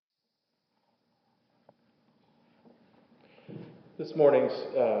This morning's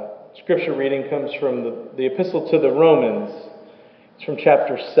scripture reading comes from the Epistle to the Romans. It's from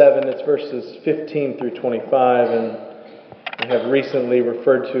chapter 7. It's verses 15 through 25, and I have recently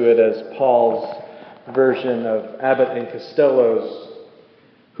referred to it as Paul's version of Abbott and Costello's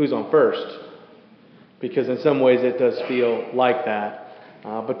Who's on First, because in some ways it does feel like that.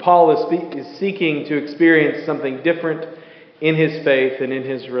 But Paul is seeking to experience something different in his faith and in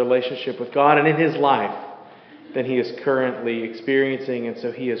his relationship with God and in his life than he is currently experiencing. And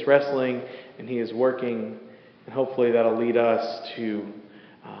so he is wrestling and he is working, and hopefully that'll lead us to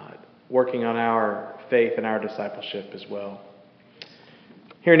working on our faith and our discipleship as well.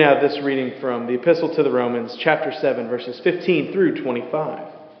 Hear now this reading from the Epistle to the Romans, chapter 7, verses 15 through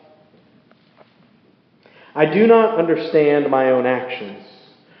 25. I do not understand my own actions,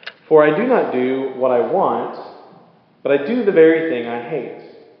 for I do not do what I want, but I do the very thing I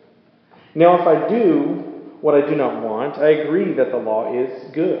hate. Now if I do what I do not want, I agree that the law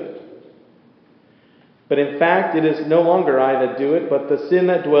is good. But in fact, it is no longer I that do it, but the sin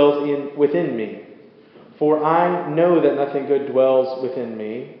that dwells within me. For I know that nothing good dwells within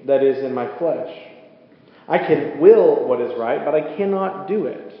me, that is, in my flesh. I can will what is right, but I cannot do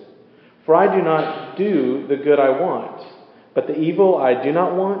it. For I do not do the good I want, but the evil I do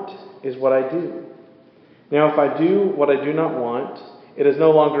not want is what I do. Now if I do what I do not want, it is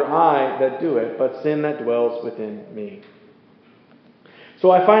no longer I that do it, but sin that dwells within me.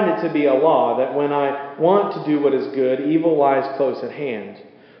 So I find it to be a law that when I want to do what is good, evil lies close at hand.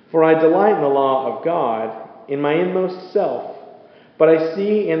 For I delight in the law of God in my inmost self, but I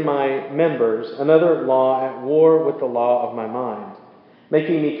see in my members another law at war with the law of my mind,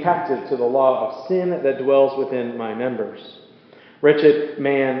 making me captive to the law of sin that dwells within my members. Wretched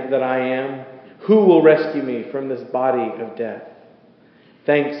man that I am, who will rescue me from this body of death?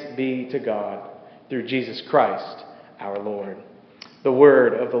 Thanks be to God through Jesus Christ our Lord. The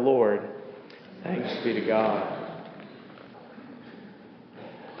word of the Lord. Thanks be to God.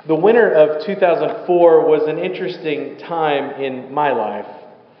 The winter of 2004 was an interesting time in my life.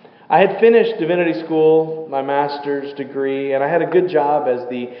 I had finished divinity school, my master's degree, and I had a good job as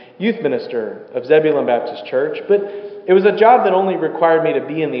the youth minister of Zebulon Baptist Church, but it was a job that only required me to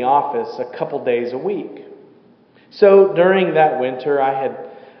be in the office a couple days a week. So during that winter, I had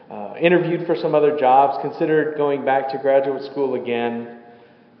interviewed for some other jobs, considered going back to graduate school again,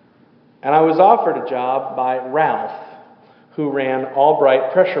 and I was offered a job by Ralph, who ran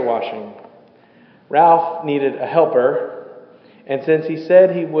Albright Pressure Washing. Ralph needed a helper, and since he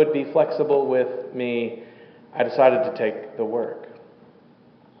said he would be flexible with me, I decided to take the work.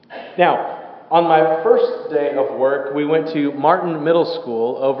 Now, on my first day of work, we went to Martin Middle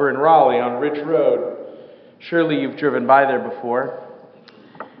School over in Raleigh on Ridge Road. Surely you've driven by there before.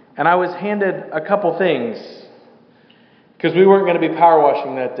 And I was handed a couple things, because we weren't going to be power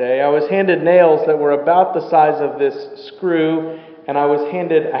washing that day. I was handed nails that were about the size of this screw, and I was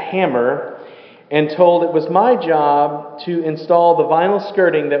handed a hammer and told it was my job to install the vinyl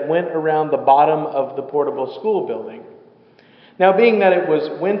skirting that went around the bottom of the portable school building. Now, being that it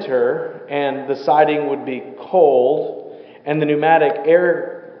was winter and the siding would be cold and the pneumatic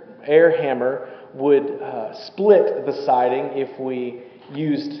air hammer would split the siding if we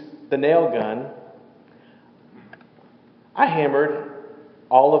used the nail gun, I hammered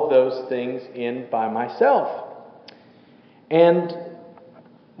all of those things in by myself. And,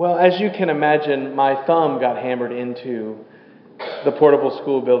 well, as you can imagine, my thumb got hammered into the portable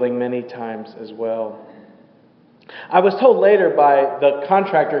school building many times as well. I was told later by the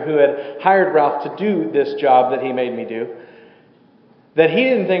contractor who had hired Ralph to do this job that he made me do, that he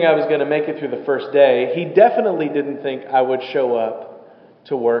didn't think I was going to make it through the first day. He definitely didn't think I would show up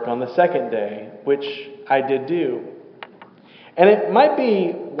to work on the second day, which I did do. And it might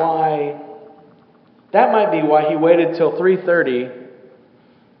be why he waited till 3:30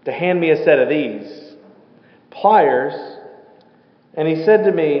 to hand me a set of these pliers, and he said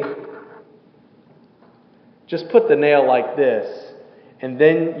to me, just put the nail like this, and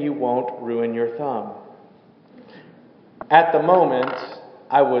then you won't ruin your thumb. At the moment,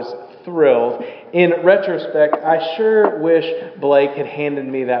 I was thrilled. In retrospect, I sure wish Blake had handed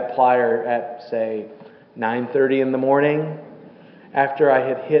me that plier at, say, 9:30 in the morning, after I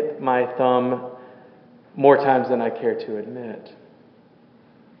had hit my thumb more times than I care to admit.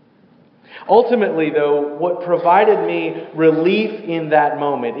 Ultimately, though, what provided me relief in that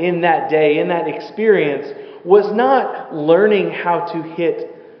moment, in that day, in that experience, was not learning how to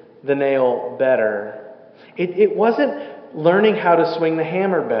hit the nail better. It wasn't learning how to swing the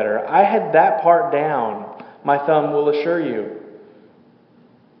hammer better. I had that part down, my thumb will assure you.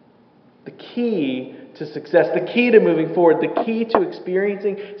 The key to to success. The key to moving forward, the key to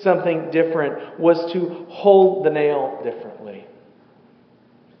experiencing something different was to hold the nail differently.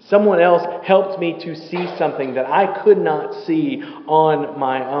 Someone else helped me to see something that I could not see on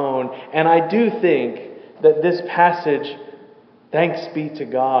my own. And I do think that this passage, thanks be to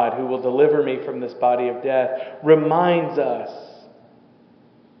God who will deliver me from this body of death, reminds us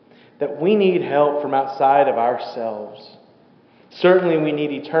that we need help from outside of ourselves. Certainly we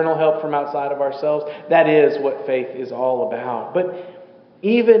need eternal help from outside of ourselves. That is what faith is all about. But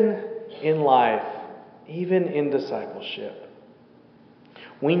even in life, even in discipleship,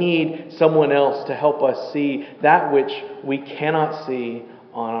 we need someone else to help us see that which we cannot see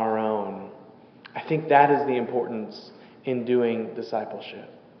on our own. I think that is the importance in doing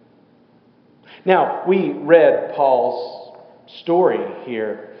discipleship. Now, we read Paul's story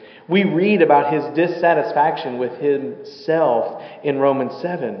here. We read about his dissatisfaction with himself in Romans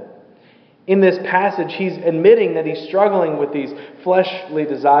 7. In this passage, he's admitting that he's struggling with these fleshly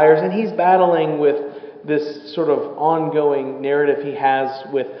desires, and he's battling with this sort of ongoing narrative he has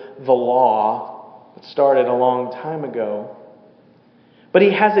with the law that started a long time ago. But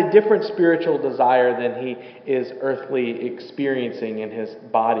he has a different spiritual desire than he is earthly experiencing in his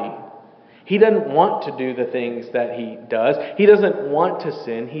body. He doesn't want to do the things that he does. He doesn't want to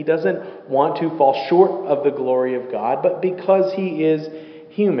sin. He doesn't want to fall short of the glory of God. But because he is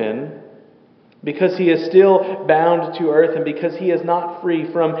human, because he is still bound to earth, and because he is not free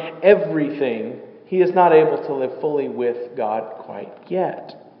from everything, he is not able to live fully with God quite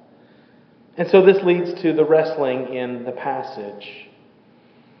yet. And so this leads to the wrestling in the passage.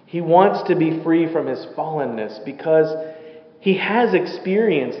 He wants to be free from his fallenness because he has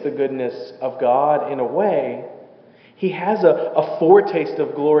experienced the goodness of God in a way. He has a foretaste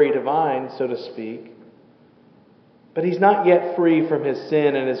of glory divine, so to speak. But he's not yet free from his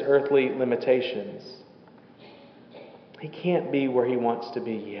sin and his earthly limitations. He can't be where he wants to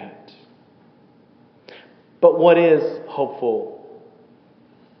be yet. But what is hopeful,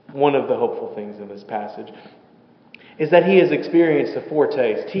 one of the hopeful things in this passage, is that he has experienced a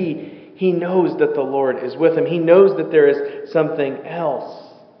foretaste. He knows that the Lord is with him. He knows that there is something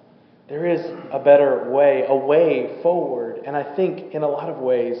else. There is a better way, a way forward. And I think in a lot of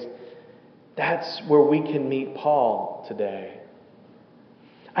ways, that's where we can meet Paul today.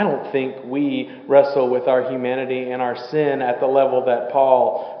 I don't think we wrestle with our humanity and our sin at the level that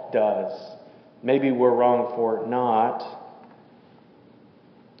Paul does. Maybe we're wrong for not.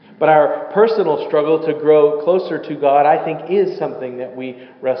 But our personal struggle to grow closer to God, I think, is something that we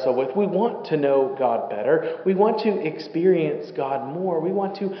wrestle with. We want to know God better. We want to experience God more. We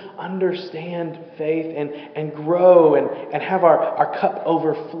want to understand faith and grow and have our cup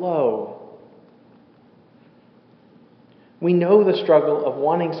overflow. We know the struggle of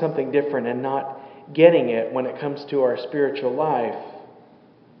wanting something different and not getting it when it comes to our spiritual life.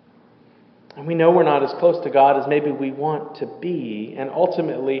 And we know we're not as close to God as maybe we want to be. And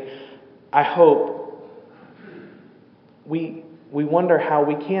ultimately, I hope we wonder how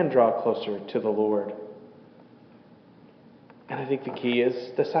we can draw closer to the Lord. And I think the key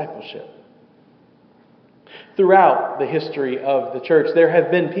is discipleship. Throughout the history of the church, there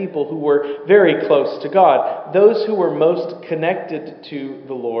have been people who were very close to God. Those who were most connected to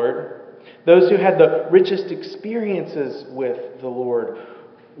the Lord, those who had the richest experiences with the Lord,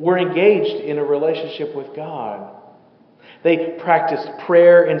 were engaged in a relationship with God. They practiced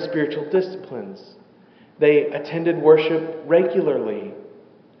prayer and spiritual disciplines. They attended worship regularly.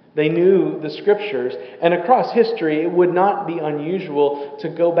 They knew the Scriptures. And across history, it would not be unusual to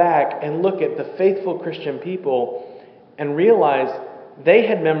go back and look at the faithful Christian people and realize they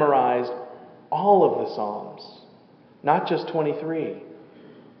had memorized all of the Psalms, not just 23.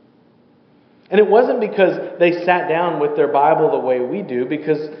 And it wasn't because they sat down with their Bible the way we do,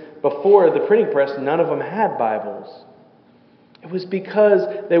 because before the printing press, none of them had Bibles. It was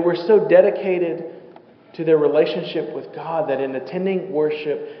because they were so dedicated to their relationship with God that in attending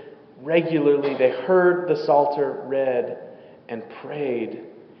worship regularly, they heard the Psalter read and prayed,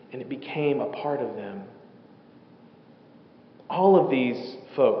 and it became a part of them. All of these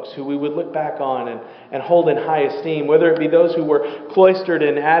folks who we would look back on and hold in high esteem, whether it be those who were cloistered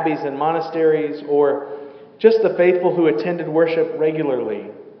in abbeys and monasteries or just the faithful who attended worship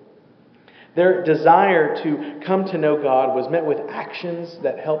regularly, their desire to come to know God was met with actions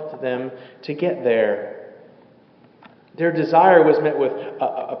that helped them to get there. Their desire was met with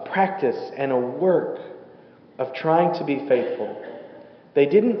a practice and a work of trying to be faithful. They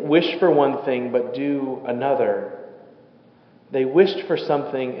didn't wish for one thing but do another. They wished for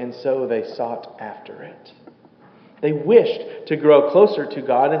something, and so they sought after it. They wished to grow closer to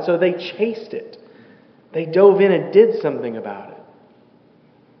God, and so they chased it. They dove in and did something about it.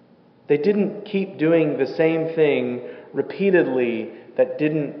 They didn't keep doing the same thing repeatedly that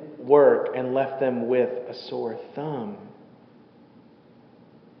didn't work and left them with a sore thumb.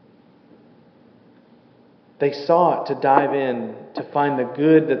 They sought to dive in to find the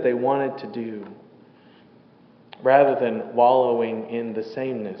good that they wanted to do, rather than wallowing in the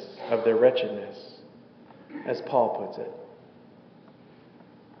sameness of their wretchedness, as Paul puts it.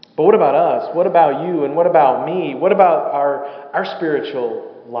 But what about us? What about you? And what about me? What about our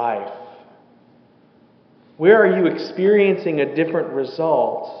spiritual life? Where are you experiencing a different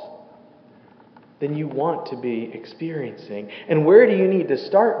result than you want to be experiencing? And where do you need to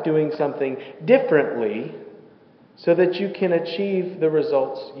start doing something differently so that you can achieve the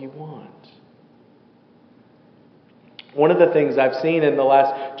results you want? One of the things I've seen in the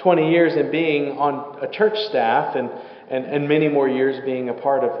last 20 years in being on a church staff and many more years being a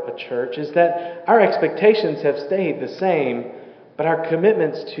part of a church is that our expectations have stayed the same, but our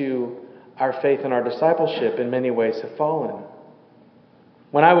commitments to our faith and our discipleship in many ways have fallen.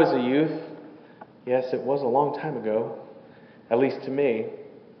 When I was a youth, yes, it was a long time ago, at least to me,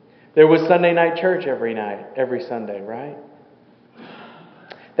 there was Sunday night church every Sunday, right?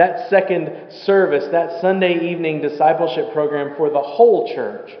 That second service, that Sunday evening discipleship program for the whole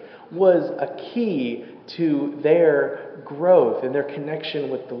church was a key to their growth and their connection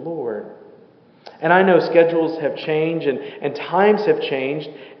with the Lord. And I know schedules have changed and times have changed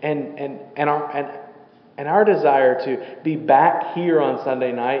and our desire to be back here on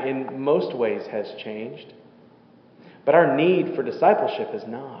Sunday night in most ways has changed. But our need for discipleship has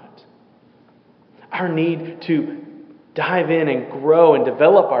not. Our need to dive in and grow and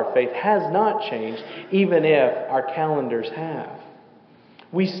develop our faith has not changed, even if our calendars have.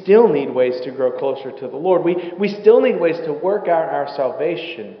 We still need ways to grow closer to the Lord. We still need ways to work out our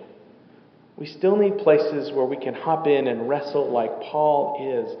salvation. We still need places where we can hop in and wrestle like Paul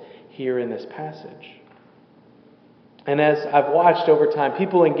is here in this passage. And as I've watched over time,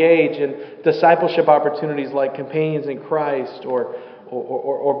 people engage in discipleship opportunities like Companions in Christ or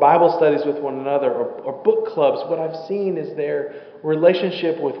Bible studies with one another or book clubs. What I've seen is their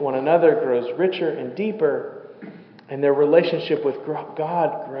relationship with one another grows richer and deeper, and their relationship with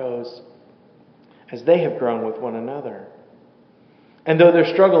God grows as they have grown with one another. And though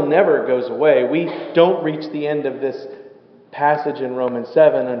their struggle never goes away, we don't reach the end of this passage in Romans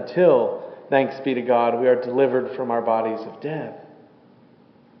 7 until, thanks be to God, we are delivered from our bodies of death.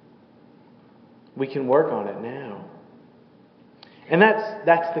 We can work on it now. And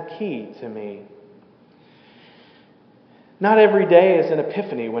that's the key to me. Not every day is an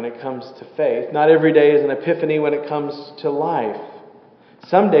epiphany when it comes to faith. Not every day is an epiphany when it comes to life.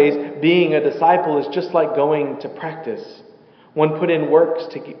 Some days, being a disciple is just like going to practice. One puts in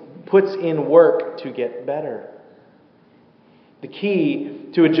work to get better. The key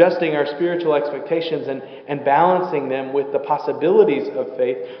to adjusting our spiritual expectations and balancing them with the possibilities of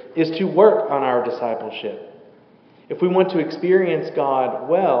faith is to work on our discipleship. If we want to experience God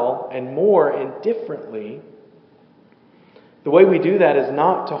well and more and differently, the way we do that is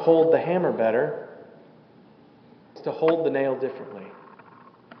not to hold the hammer better, it's to hold the nail differently.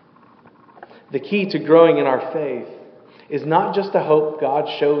 The key to growing in our faith is not just to hope God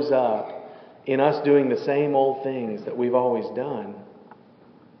shows up in us doing the same old things that we've always done.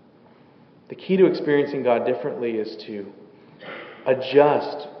 The key to experiencing God differently is to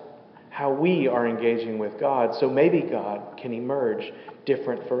adjust how we are engaging with God so maybe God can emerge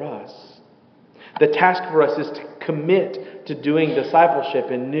different for us. The task for us is to commit to doing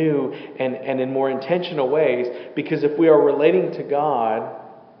discipleship in new and in more intentional ways, because if we are relating to God,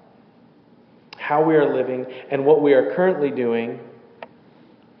 how we are living and what we are currently doing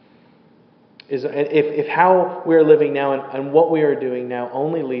is if how we are living now and what we are doing now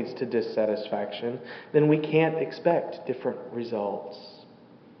only leads to dissatisfaction, then we can't expect different results.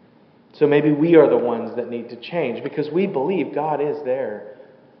 So maybe we are the ones that need to change, because we believe God is there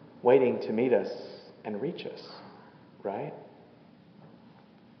waiting to meet us and reach us, right?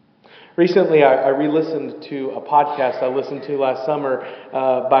 Recently, I re-listened to a podcast I listened to last summer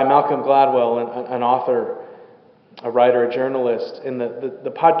by Malcolm Gladwell, an author, a writer, a journalist. And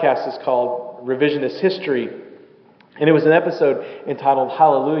the podcast is called Revisionist History. And it was an episode entitled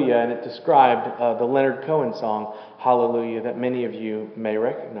Hallelujah, and it described the Leonard Cohen song, Hallelujah, that many of you may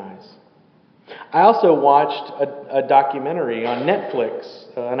recognize. I also watched a documentary on Netflix,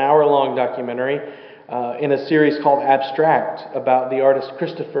 an hour-long documentary, in a series called Abstract, about the artist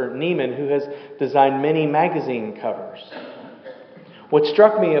Christopher Neiman, who has designed many magazine covers. What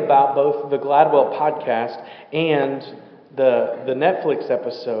struck me about both the Gladwell podcast and the Netflix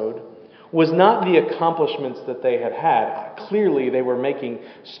episode was not the accomplishments that they had had. Clearly, they were making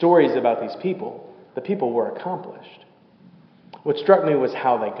stories about these people. The people were accomplished. What struck me was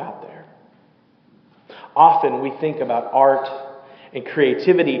how they got there. Often we think about art and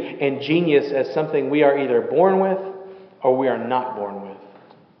creativity and genius as something we are either born with or we are not born with.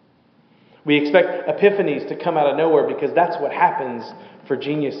 We expect epiphanies to come out of nowhere because that's what happens for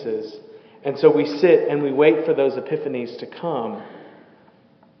geniuses. And so we sit and we wait for those epiphanies to come.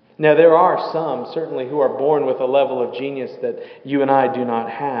 Now, there are some, certainly, who are born with a level of genius that you and I do not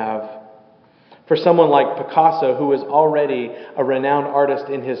have. For someone like Picasso, who was already a renowned artist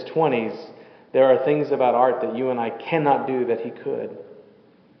in his 20s, there are things about art that you and I cannot do that he could.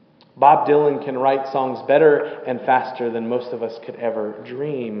 Bob Dylan can write songs better and faster than most of us could ever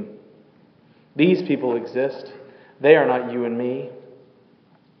dream. These people exist. They are not you and me.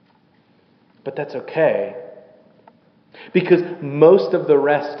 But that's okay. Because most of the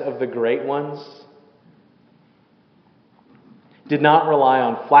rest of the great ones did not rely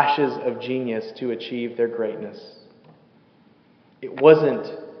on flashes of genius to achieve their greatness. It wasn't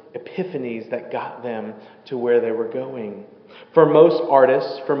epiphanies that got them to where they were going. For most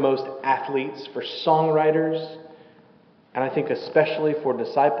artists, for most athletes, for songwriters, and I think especially for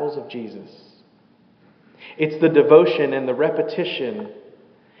disciples of Jesus, it's the devotion and the repetition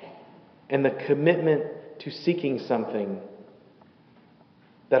and the commitment to seeking something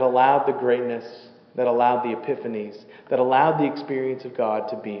that allowed the greatness, that allowed the epiphanies, that allowed the experience of God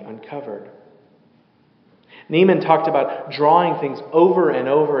to be uncovered. Neiman talked about drawing things over and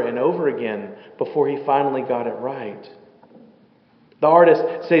over and over again before he finally got it right. The artist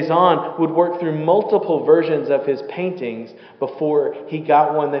Cezanne would work through multiple versions of his paintings before he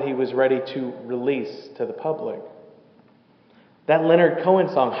got one that he was ready to release to the public. That Leonard Cohen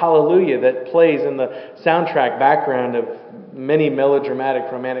song, Hallelujah, that plays in the soundtrack background of many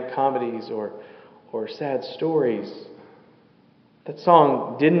melodramatic romantic comedies or sad stories. That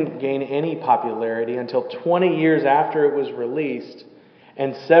song didn't gain any popularity until 20 years after it was released,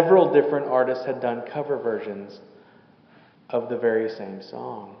 and several different artists had done cover versions of the very same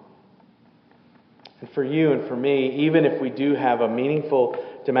song. And for you and for me, even if we do have a meaningful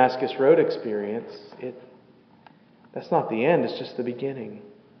Damascus Road experience, that's not the end, it's just the beginning.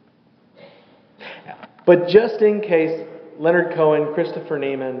 But just in case Leonard Cohen, Christopher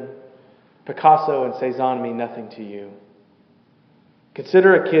Neiman, Picasso, and Cezanne mean nothing to you,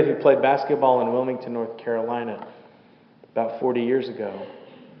 consider a kid who played basketball in Wilmington, North Carolina about 40 years ago.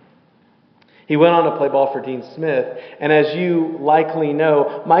 He went on to play ball for Dean Smith, and as you likely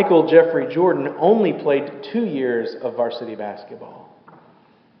know, Michael Jeffrey Jordan only played 2 years of varsity basketball.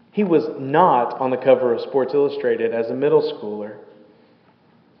 He was not on the cover of Sports Illustrated as a middle schooler.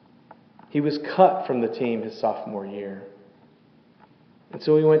 He was cut from the team his sophomore year. And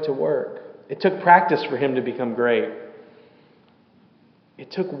so he went to work. It took practice for him to become great.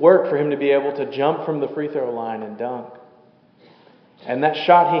 It took work for him to be able to jump from the free throw line and dunk. And that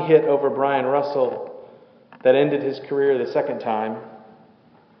shot he hit over Brian Russell that ended his career the second time,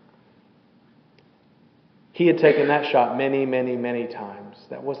 he had taken that shot many, many, many times.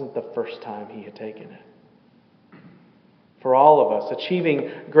 That wasn't the first time he had taken it. For all of us,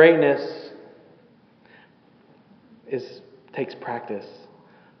 achieving greatness takes practice.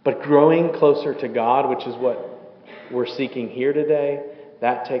 But growing closer to God, which is what we're seeking here today,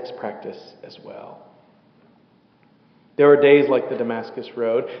 that takes practice as well. There are days like the Damascus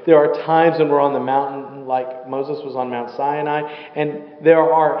Road. There are times when we're on the mountain like Moses was on Mount Sinai. And there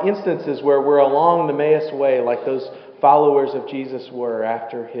are instances where we're along the Emmaus Way like those followers of Jesus were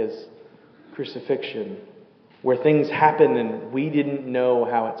after his crucifixion, where things happen and we didn't know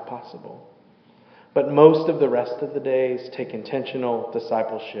how it's possible. But most of the rest of the days take intentional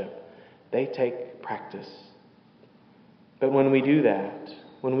discipleship. They take practice. But when we do that,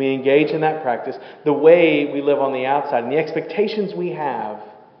 when we engage in that practice, the way we live on the outside and the expectations we have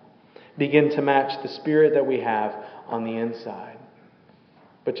begin to match the spirit that we have on the inside.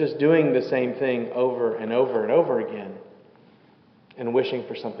 But just doing the same thing over and over and over again and wishing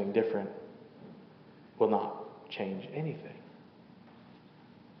for something different will not change anything.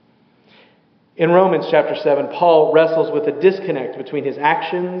 In Romans chapter 7, Paul wrestles with a disconnect between his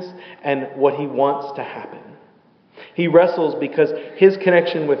actions and what he wants to happen. He wrestles because his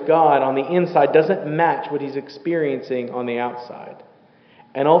connection with God on the inside doesn't match what he's experiencing on the outside.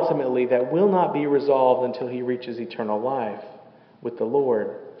 And ultimately, that will not be resolved until he reaches eternal life with the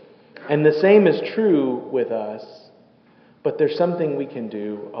Lord. And the same is true with us, but there's something we can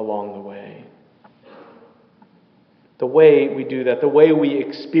do along the way. The way we do that, the way we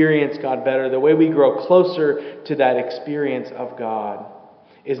experience God better, the way we grow closer to that experience of God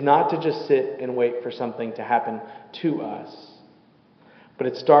is not to just sit and wait for something to happen to us, but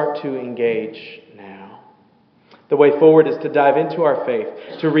it's start to engage now. The way forward is to dive into our faith,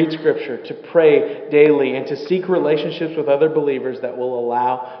 to read Scripture, to pray daily, and to seek relationships with other believers that will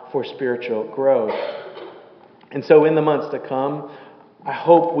allow for spiritual growth. And so in the months to come, I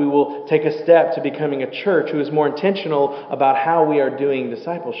hope we will take a step to becoming a church who is more intentional about how we are doing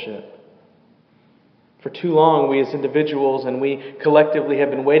discipleship. For too long, we as individuals and we collectively have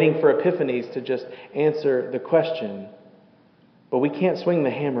been waiting for epiphanies to just answer the question. But we can't swing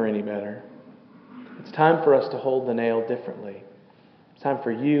the hammer any better. It's time for us to hold the nail differently. It's time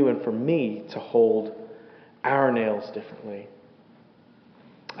for you and for me to hold our nails differently.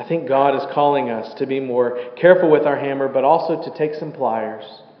 I think God is calling us to be more careful with our hammer, but also to take some pliers,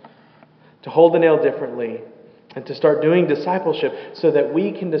 to hold the nail differently, and to start doing discipleship so that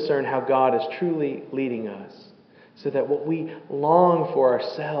we can discern how God is truly leading us, so that what we long for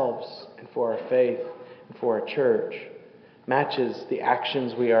ourselves and for our faith and for our church matches the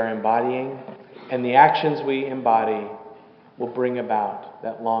actions we are embodying, and the actions we embody will bring about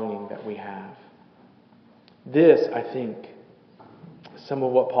that longing that we have. This, I think, is some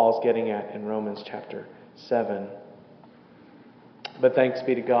of what Paul's getting at in Romans chapter 7. But thanks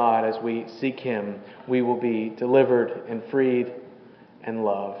be to God, as we seek Him, we will be delivered and freed and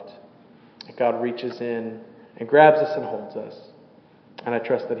loved. God reaches in and grabs us and holds us. And I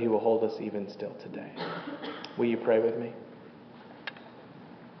trust that He will hold us even still today. Will you pray with me?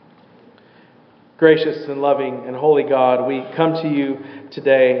 Gracious and loving and holy God, we come to you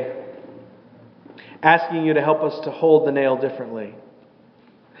today asking you to help us to hold the nail differently.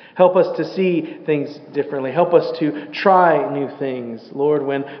 Help us to see things differently. Help us to try new things. Lord,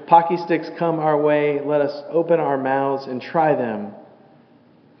 when Pocky Sticks come our way, let us open our mouths and try them.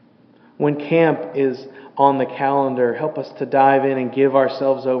 When camp is on the calendar, help us to dive in and give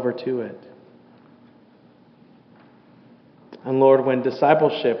ourselves over to it. And Lord, when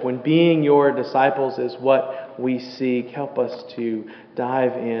discipleship, when being your disciples is what we seek, help us to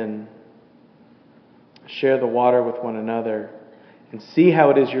dive in, share the water with one another, and see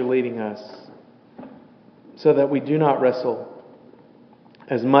how it is you're leading us, so that we do not wrestle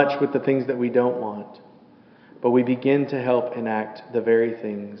as much with the things that we don't want, but we begin to help enact the very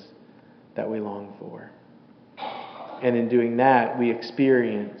things that we long for. And in doing that, we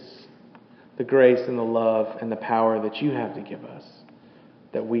experience the grace and the love and the power that you have to give us,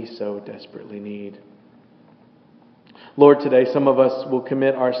 that we so desperately need. Lord, today some of us will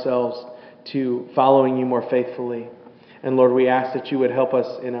commit ourselves to following you more faithfully. And Lord, we ask that you would help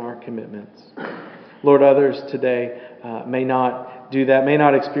us in our commitments. Lord, others today may not do that, may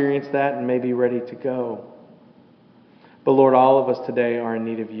not experience that, and may be ready to go. But Lord, all of us today are in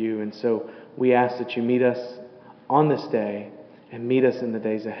need of you. And so we ask that you meet us on this day and meet us in the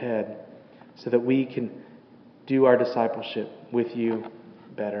days ahead, so that we can do our discipleship with you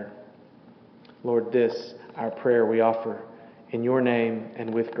better. Lord, this, our prayer, we offer in your name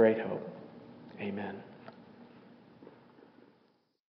and with great hope. Amen.